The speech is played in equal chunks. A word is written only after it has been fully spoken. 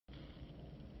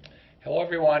Hello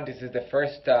everyone, this is the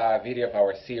first video of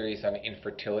our series on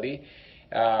infertility.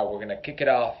 We're going to kick it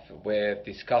off with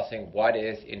discussing what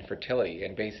is infertility.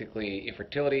 And basically,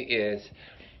 infertility is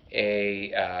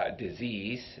a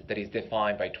disease that is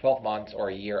defined by 12 months or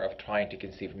a year of trying to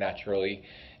conceive naturally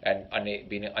and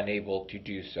being unable to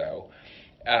do so.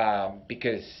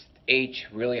 Because age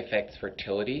really affects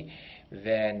fertility,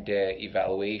 then the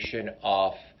evaluation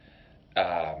of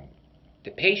the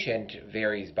patient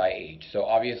varies by age. So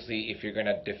obviously, if you're going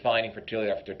to define infertility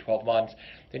after 12 months,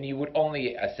 then you would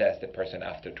only assess the person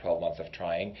after 12 months of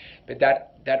trying. But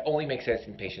that only makes sense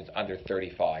in patients under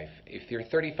 35. If you're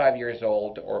 35 years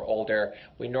old or older,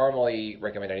 we normally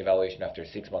recommend an evaluation after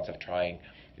 6 months of trying.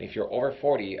 And if you're over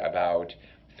 40, about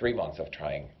 3 months of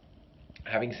trying.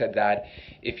 Having said that,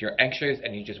 if you're anxious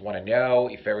and you just want to know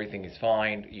if everything is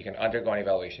fine, you can undergo an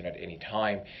evaluation at any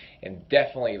time. And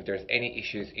definitely, if there's any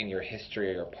issues in your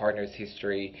history or your partner's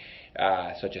history,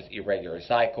 such as irregular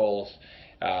cycles,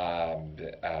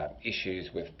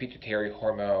 issues with pituitary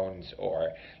hormones,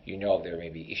 or there may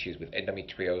be issues with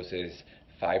endometriosis,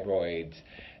 fibroids,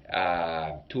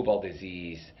 tubal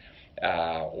disease,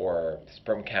 or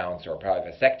sperm counts, or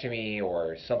probably vasectomy,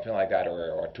 or something like that,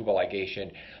 or tubal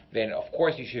ligation, then of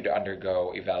course you should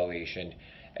undergo evaluation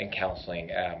and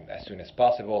counseling as soon as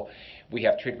possible. We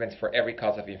have treatments for every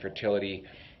cause of infertility.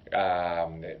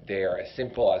 They are as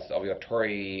simple as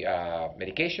ovulatory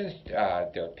medications.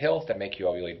 They're pills that make you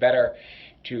ovulate better,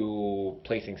 to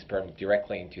placing sperm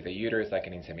directly into the uterus like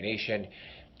an insemination,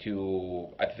 to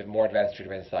more advanced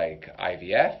treatments like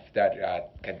IVF that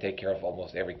can take care of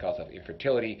almost every cause of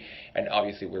infertility. And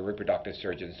obviously, we're reproductive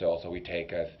surgeons, so also we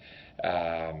take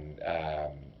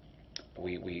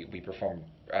we perform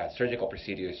surgical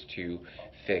procedures to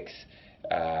fix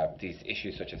these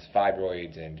issues such as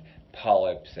fibroids and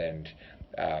polyps and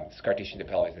scar tissue in the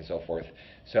pelvis and so forth.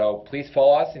 So please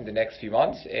follow us in the next few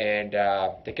months, and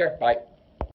take care. Bye.